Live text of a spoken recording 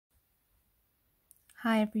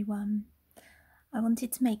Hi everyone, I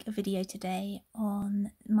wanted to make a video today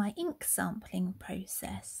on my ink sampling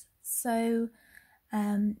process. So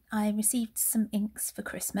I received some inks for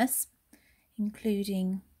Christmas,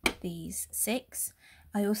 including these 6.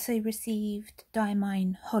 I also received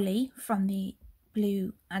Diamine Holly from the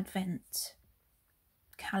Blue Advent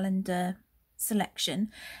calendar selection.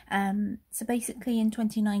 So basically in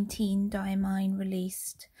 2019 Diamine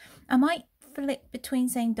released, I might flip between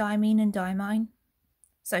saying Diamine and Diamine.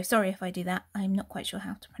 So sorry if I do that. I'm not quite sure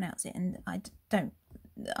how to pronounce it, and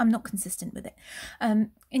I'm not consistent with it.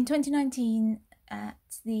 In 2019, at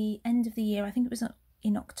the end of the year, I think it was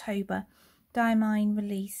in October, Diamine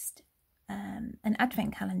released an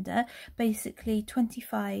advent calendar, basically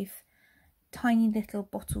 25 tiny little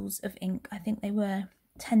bottles of ink. I think they were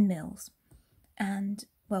 10 mils. And,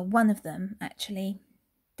 well, one of them, actually,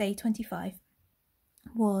 day 25,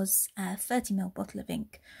 was a 30 ml bottle of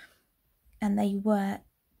ink. And they were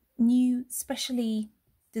new specially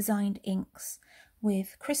designed inks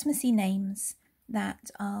with Christmassy names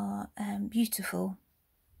that are beautiful,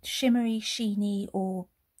 shimmery, sheeny, or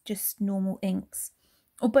just normal inks,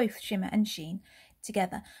 or both shimmer and sheen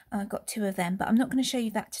together. I've got 2 of them, but I'm not going to show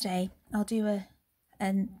you that today. I'll do a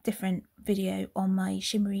different video on my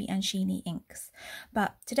shimmery and sheeny inks,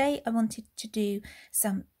 but today I wanted to do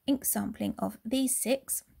some ink sampling of these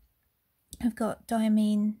 6. I've got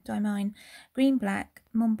Diamine, Green Black,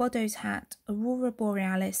 Mombodo's Hat, Aurora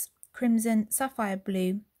Borealis, Crimson, Sapphire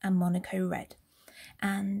Blue and Monaco Red.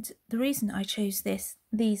 And the reason I chose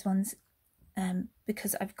these ones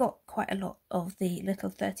because I've got quite a lot of the little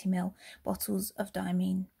 30 ml bottles of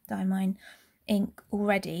Diamine ink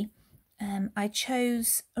already. I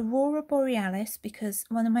chose Aurora Borealis because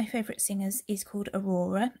one of my favourite singers is called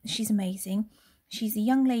Aurora. She's amazing. She's a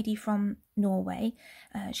young lady from Norway.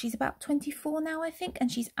 She's about 24 now, I think,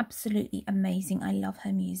 and she's absolutely amazing. I love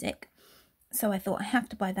her music. So I thought I have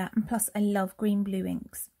to buy that, and plus I love green blue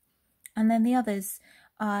inks. And then the others,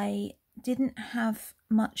 I didn't have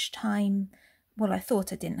much time, well, I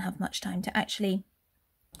thought I didn't have much time to actually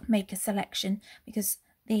make a selection, because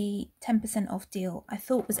the 10% off deal I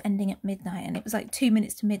thought was ending at midnight, and it was like 2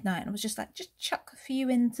 minutes to midnight, and I was just like, just chuck a few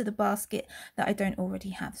into the basket that I don't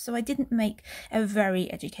already have. So I didn't make a very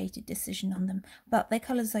educated decision on them, but they're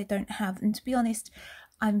colours I don't have, and to be honest,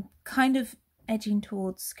 I'm kind of edging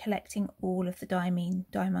towards collecting all of the Diamine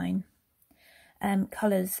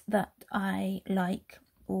colours that I like,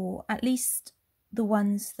 or at least the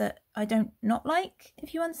ones that I don't not like,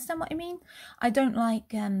 if you understand what I mean. I don't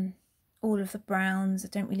like all of the browns. I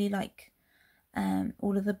don't really like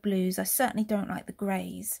all of the blues. I certainly don't like the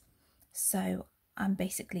greys. So I'm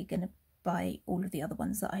basically going to buy all of the other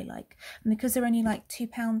ones that I like. And because they're only like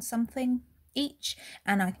 £2 something each,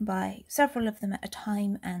 and I can buy several of them at a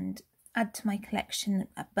time and add to my collection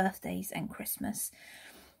at birthdays and Christmas.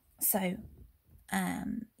 So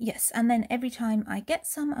yes, and then every time I get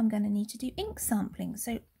some, I'm going to need to do ink sampling.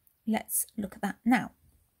 So let's look at that now.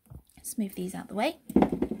 Let's move these out the way.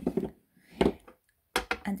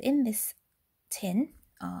 And in this tin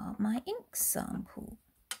are my ink sample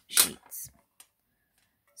sheets.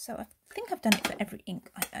 So I think I've done it for every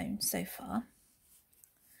ink I own so far.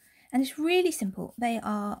 And it's really simple. They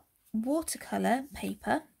are watercolour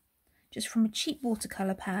paper, just from a cheap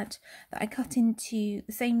watercolour pad that I cut into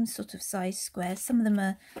the same sort of size squares. Some of them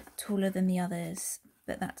are taller than the others,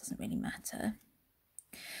 but that doesn't really matter.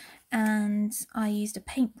 And I used a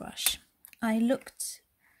paintbrush. I looked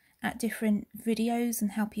at different videos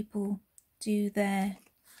and how people do their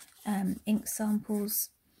ink samples.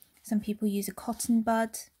 Some people use a cotton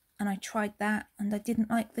bud, and I tried that, and I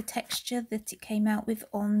didn't like the texture that it came out with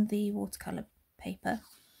on the watercolour paper.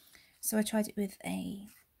 So I tried it with a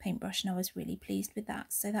paintbrush, and I was really pleased with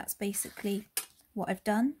that. So that's basically what I've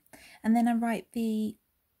done. And then I write the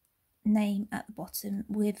name at the bottom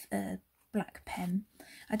with a black pen.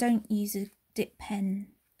 I don't use a dip pen,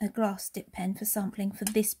 a glass dip pen, for sampling for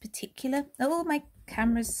this particular. Oh, my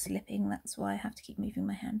camera's slipping, that's why I have to keep moving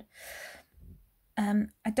my hand.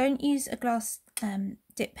 I don't use a glass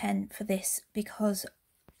dip pen for this because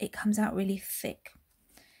it comes out really thick.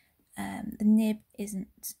 The nib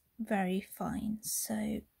isn't very fine,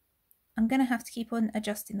 so I'm going to have to keep on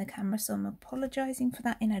adjusting the camera, so I'm apologising for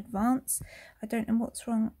that in advance. I don't know what's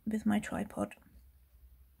wrong with my tripod.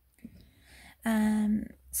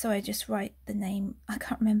 So I just write the name. I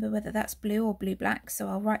can't remember whether that's blue or blue black, so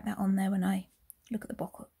I'll write that on there when I look at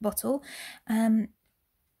the bottle.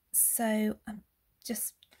 So I'm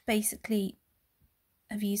just basically,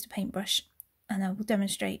 I've used a paintbrush, and I will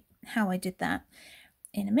demonstrate how I did that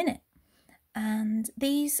in a minute. And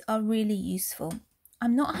these are really useful.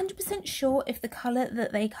 I'm not 100% sure if the colour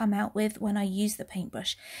that they come out with when I use the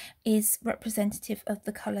paintbrush is representative of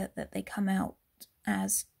the colour that they come out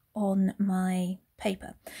as on my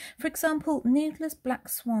paper. For example, Noodler's Black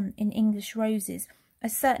Swan in English Roses, I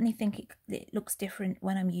certainly think it looks different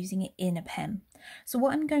when I'm using it in a pen. So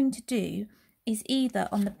what I'm going to do is either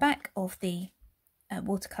on the back of the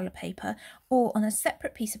watercolour paper or on a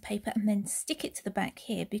separate piece of paper and then stick it to the back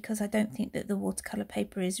here, because I don't think that the watercolour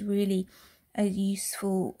paper is really a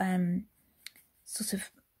useful sort of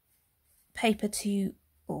paper to,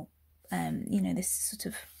 or you know, this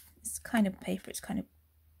kind of paper, it's kind of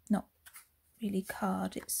not really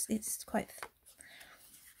card, it's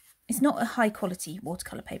not a high quality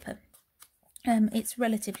watercolour paper. It's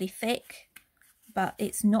relatively thick, but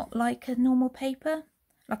it's not like a normal paper,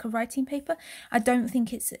 like a writing paper. I don't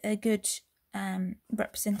think it's a good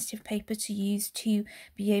representative paper to use to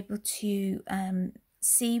be able to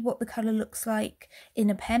see what the colour looks like in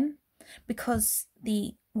a pen, because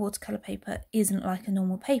the watercolour paper isn't like a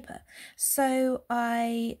normal paper. So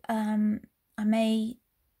I may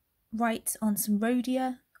write on some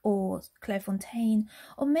Rhodia or Clairefontaine,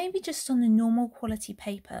 or maybe just on a normal quality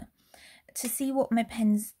paper to see what my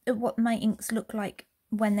inks look like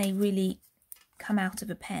when they really come out of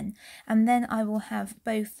a pen. And then I will have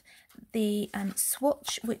both the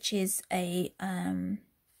swatch, which is a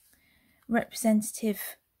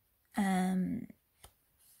representative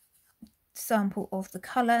sample of the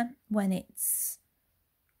colour when it's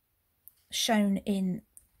shown in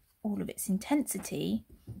all of its intensity,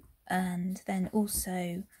 and then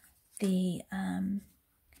also the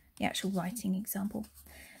actual writing example.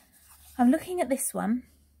 I'm looking at this one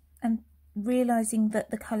and realising that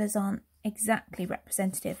the colours aren't exactly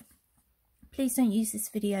representative. Please don't use this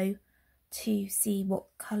video to see what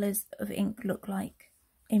colours of ink look like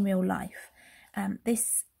in real life.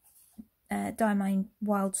 This Diamine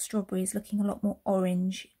Wild Strawberry is looking a lot more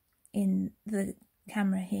orange in the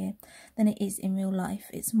camera here than it is in real life.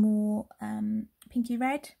 It's more pinky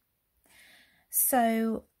red.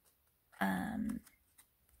 So I'm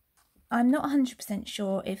not 100%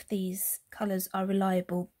 sure if these colours are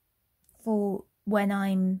reliable for when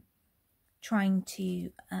I'm trying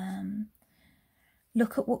to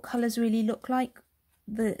look at what colours really look like,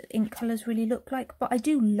 the ink colours really look like. But I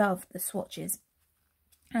do love the swatches,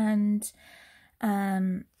 and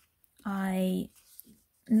I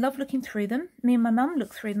love looking through them. Me and my mum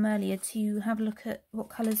looked through them earlier to have a look at what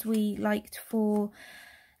colours we liked for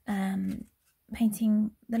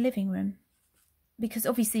painting the living room, because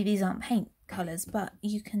obviously these aren't paint colours, but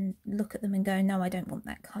you can look at them and go, no, I don't want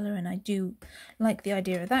that colour, and I do like the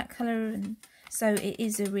idea of that colour. And so it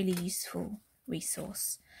is a really useful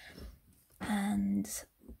resource. And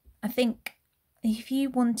I think if you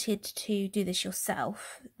wanted to do this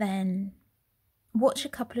yourself, then watch a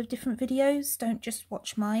couple of different videos. Don't just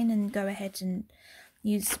watch mine and go ahead and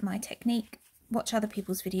use my technique. Watch other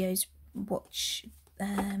people's videos. Watch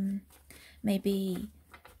maybe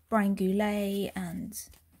Brian Goulet and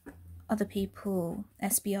other people,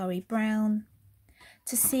 SBRE Brown,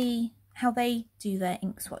 to see how they do their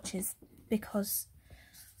ink swatches, because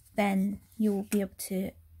then you'll be able to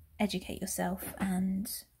educate yourself,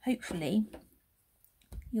 and hopefully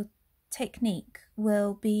your technique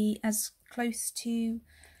will be as close to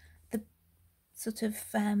the sort of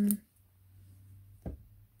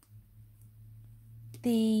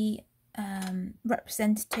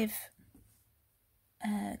representative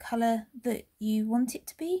colour that you want it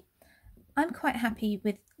to be. I'm quite happy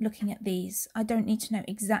with looking at these. I don't need to know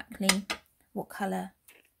exactly what colour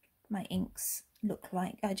my inks look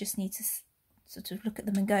like. I just need to sort of look at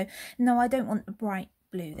them and go, no, I don't want a bright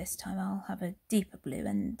blue this time. I'll have a deeper blue,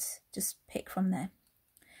 and just pick from there.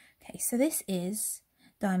 Okay, so this is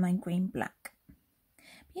Diamine Green Black.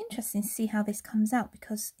 Be interesting to see how this comes out,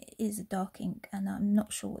 because it is a dark ink and I'm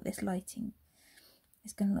not sure what this lighting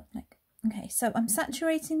is going to look like. Okay, so I'm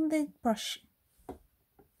saturating the brush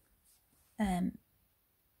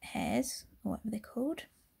hairs, or whatever they're called,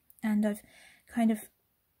 and I've kind of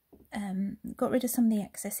got rid of some of the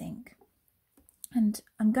excess ink. And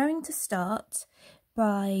I'm going to start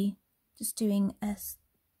by just doing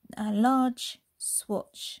a large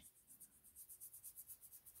swatch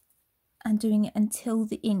and doing it until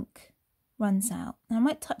the ink runs out. Now, I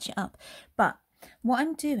might touch it up, but what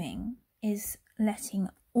I'm doing is letting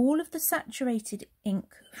all of the saturated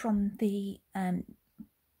ink from the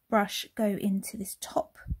brush go into this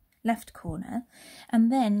top left corner,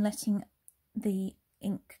 and then letting the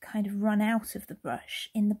ink kind of run out of the brush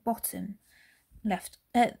in the bottom left,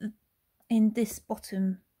 in this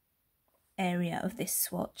bottom area of this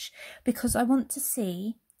swatch, because I want to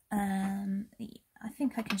see I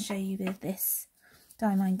think I can show you with this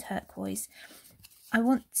Diamond Turquoise. I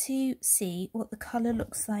want to see what the colour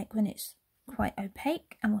looks like when it's quite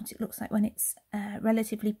opaque and what it looks like when it's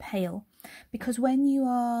relatively pale, because when you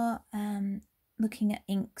are looking at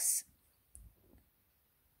inks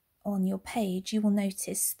on your page, you will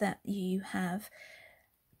notice that you have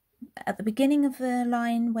at the beginning of the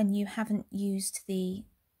line, when you haven't used the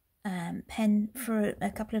pen for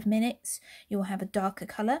a couple of minutes, you will have a darker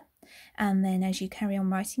colour, and then as you carry on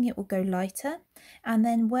writing it will go lighter, and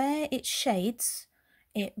then where it shades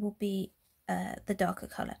it will be the darker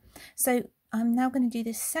colour. So I'm now going to do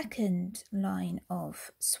this second line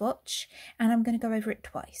of swatch, and I'm going to go over it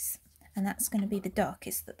twice, and that's going to be the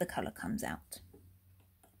darkest that the colour comes out.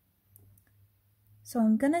 So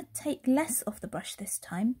I'm going to take less off the brush this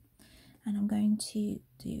time, and I'm going to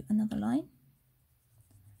do another line.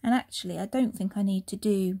 And actually I don't think I need to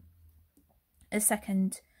do a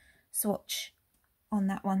second swatch on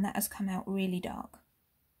that one. That has come out really dark.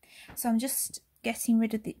 So I'm just getting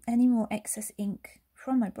rid of any more excess ink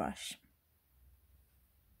from my brush.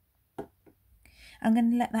 I'm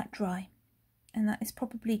going to let that dry, and that is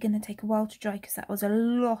probably going to take a while to dry because that was a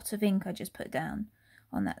lot of ink I just put down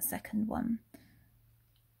on that second one.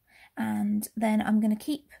 And then I'm going to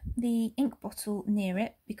keep the ink bottle near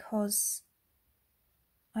it because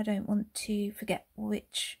I don't want to forget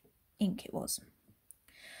which ink it was.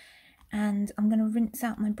 And I'm going to rinse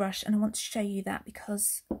out my brush, and I want to show you that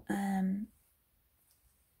because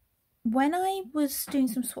when I was doing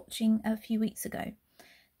some swatching a few weeks ago,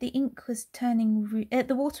 the ink was turning,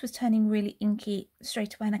 the water was turning really inky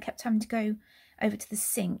straight away, and I kept having to go over to the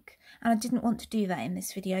sink, and I didn't want to do that in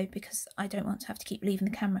this video because I don't want to have to keep leaving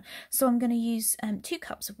the camera. So I'm going to use 2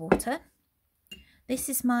 cups of water. This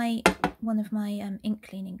is one of my ink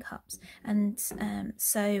cleaning cups, and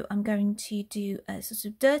so I'm going to do a sort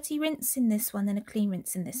of dirty rinse in this one and a clean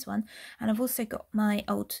rinse in this one. And I've also got my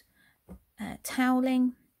old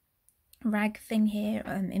toweling rag thing here.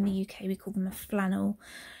 In the UK we call them a flannel,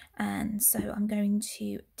 and so I'm going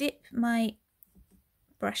to dip my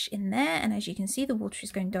brush in there, and as you can see the water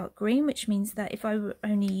is going dark green, which means that if I were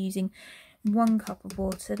only using 1 cup of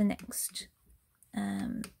water, the next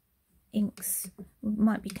inks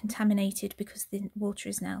might be contaminated because the water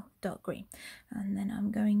is now dark green. And then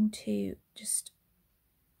I'm going to just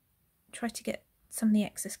try to get some of the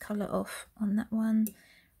excess colour off on that one,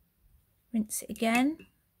 rinse it again,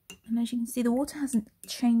 and as you can see the water hasn't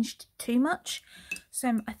changed too much,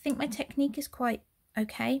 so I think my technique is quite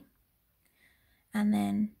okay. And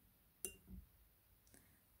then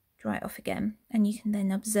dry it off again, and you can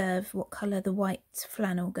then observe what colour the white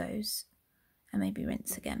flannel goes, and maybe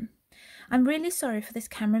rinse again. I'm really sorry for this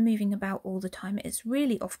camera moving about all the time. It's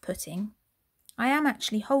really off-putting. I am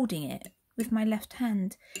actually holding it with my left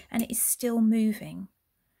hand and it is still moving,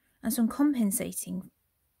 and so I'm compensating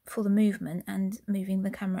for the movement and moving the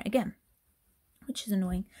camera again, which is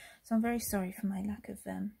annoying. So I'm very sorry for my lack of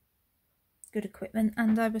good equipment,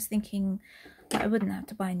 and I was thinking that I wouldn't have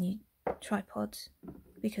to buy a new tripod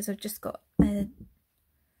because I've just got a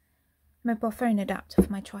mobile phone adapter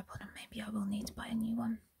for my tripod, and maybe I will need to buy a new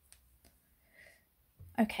one.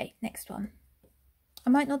 Okay, next one. I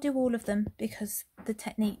might not do all of them because the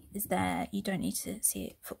technique is there, you don't need to see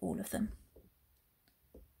it for all of them.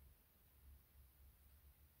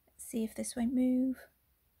 Let's see if this won't move.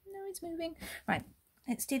 No, it's moving. Right,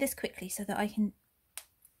 let's do this quickly so that I can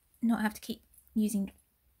not have to keep using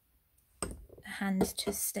a hand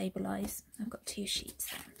to stabilise. I've got 2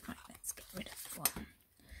 sheets there. Right, let's get rid of one.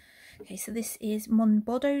 Okay, so this is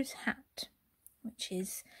Monbodo's Hat, which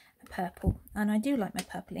is a purple, and I do like my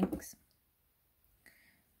purple inks.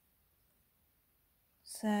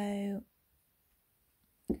 So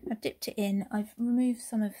I've dipped it in, I've removed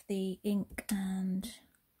some of the ink, and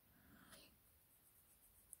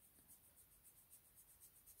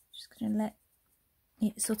just going to let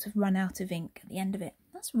it sort of run out of ink at the end of it.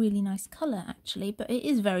 That's a really nice colour actually, but it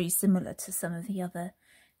is very similar to some of the other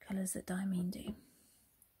colours that Diamond do.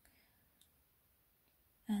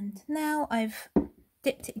 And now I've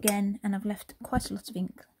dipped it again, and I've left quite a lot of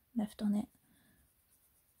ink left on it.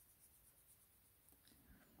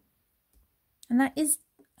 And that is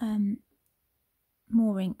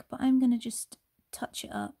more ink, but I'm going to just touch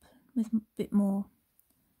it up with a bit more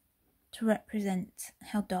to represent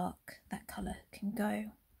how dark that colour can go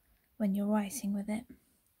when you're writing with it.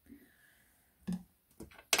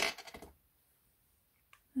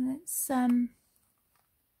 And it's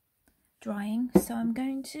drying, so I'm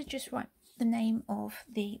going to just write the name of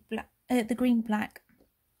the green black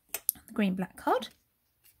card,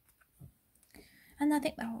 and I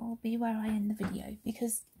think that will be where I end the video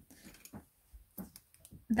because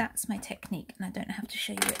that's my technique, and I don't have to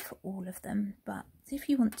show you it for all of them, but if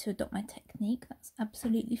you want to adopt my technique, that's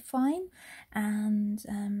absolutely fine. And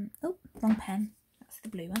oh, wrong pen, that's the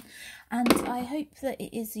blue one. And I hope that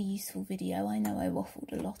it is a useful video. I know I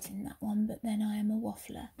waffled a lot in that one, but then I am a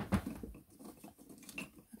waffler.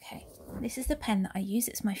 Okay, this is the pen that I use.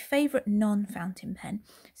 It's my favourite non-fountain pen.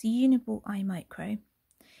 It's a Uniball iMicro,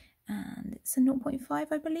 and it's a 0.5,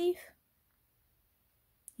 I believe.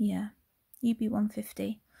 Yeah,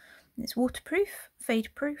 UB150. It's waterproof,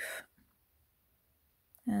 fade proof.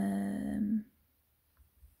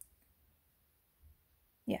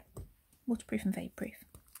 Yeah, waterproof and fade proof.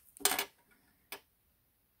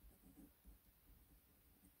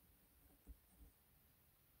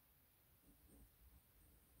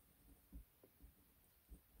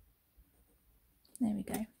 There we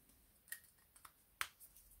go.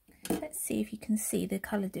 Let's see if you can see the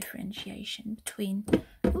colour differentiation between,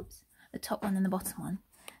 oops, the top one and the bottom one.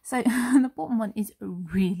 So the bottom one is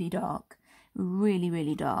really dark,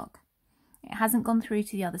 really dark. It hasn't gone through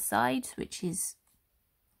to the other side, which is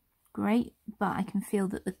great, but I can feel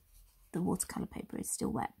that the watercolour paper is still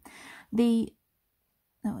wet.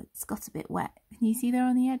 Oh, it's got a bit wet. Can you see there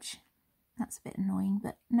on the edge? That's a bit annoying,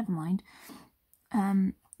 but never mind.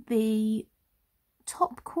 The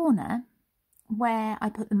top corner, where I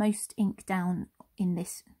put the most ink down in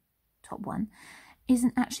this top one,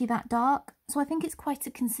 isn't actually that dark, so I think it's quite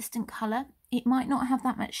a consistent colour. It might not have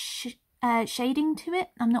that much shading to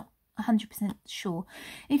it. I'm not 100% sure.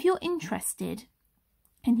 If you're interested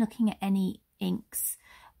in looking at any inks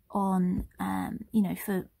on, you know,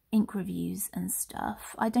 for ink reviews and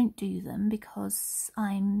stuff, I don't do them because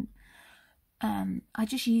I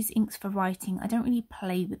just use inks for writing. I don't really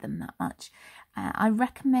play with them that much. I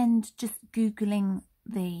recommend just Googling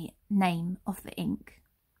the name of the ink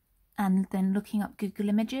and then looking up Google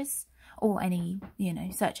Images or any, you know,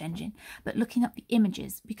 search engine, but looking up the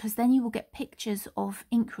images, because then you will get pictures of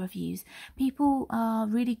ink reviews. People are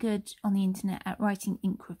really good on the internet at writing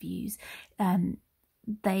ink reviews.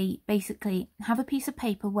 They basically have a piece of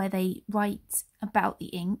paper where they write about the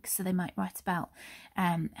ink. So they might write about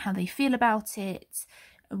how they feel about it,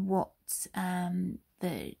 what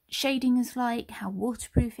the shading is like, how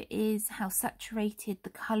waterproof it is, how saturated the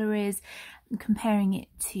colour is, and comparing it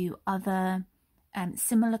to other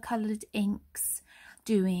similar coloured inks,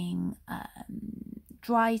 doing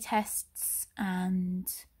dry tests and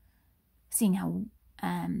seeing how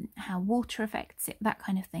water affects it, that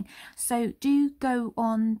kind of thing. So do go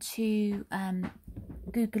on to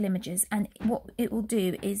Google Images, and what it will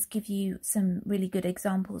do is give you some really good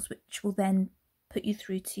examples, which will then put you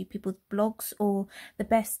through to people's blogs, or the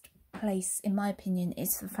best place, in my opinion,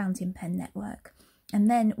 is the Fountain Pen Network. And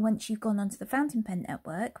then once you've gone onto the Fountain Pen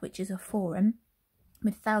Network, which is a forum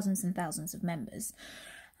with thousands and thousands of members,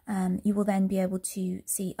 you will then be able to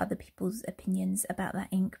see other people's opinions about that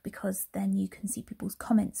ink, because then you can see people's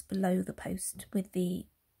comments below the post with the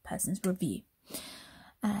person's review.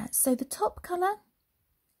 So the top colour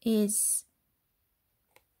is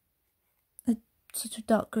a sort of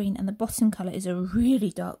dark green, and the bottom colour is a really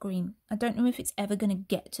dark green. I don't know if it's ever going to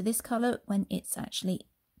get to this colour when it's actually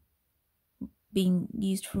being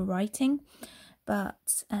used for writing,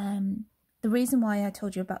 but the reason why I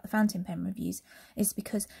told you about the fountain pen reviews is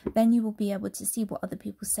because then you will be able to see what other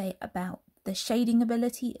people say about the shading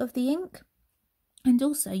ability of the ink, and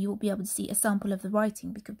also you will be able to see a sample of the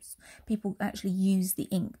writing, because people actually use the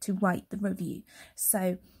ink to write the review.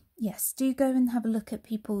 So yes, do go and have a look at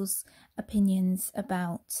people's opinions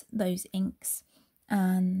about those inks,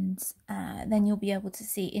 and then you'll be able to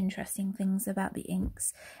see interesting things about the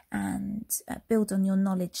inks and build on your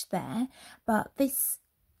knowledge there. But this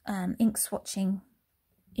ink swatching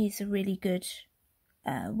is a really good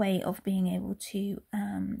way of being able to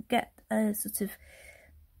get a sort of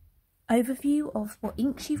overview of what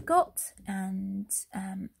inks you've got, and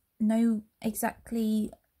know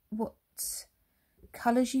exactly what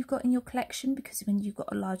colours you've got in your collection, because when you've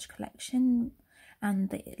got a large collection and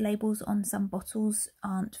the labels on some bottles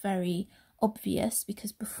aren't very obvious,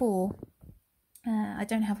 because before, I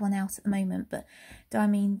don't have one out at the moment, but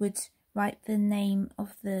Diamine would write the name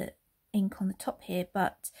of the ink on the top here,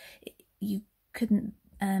 but you couldn't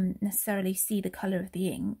necessarily see the colour of the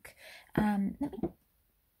ink. No,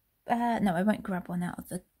 I won't grab one out of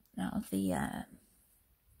the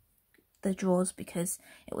drawers because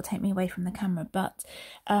it will take me away from the camera. But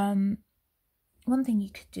one thing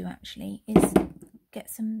you could do actually is get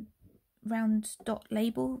some round dot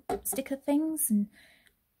label sticker things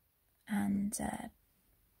and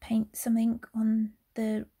paint some ink on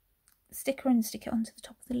the sticker and stick it onto the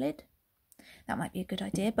top of the lid. that might be a good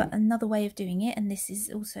idea. But another way of doing it, and this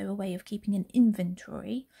is also a way of keeping an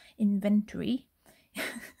inventory,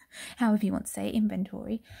 however you want to say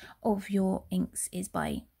inventory, of your inks, is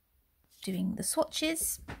by doing the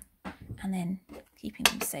swatches and then keeping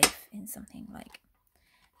them safe in something like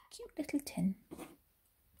a cute little tin.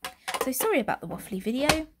 So sorry about the waffly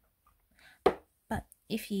video, but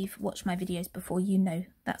if you've watched my videos before, you know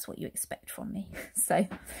that's what you expect from me. So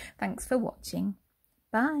thanks for watching.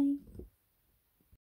 Bye.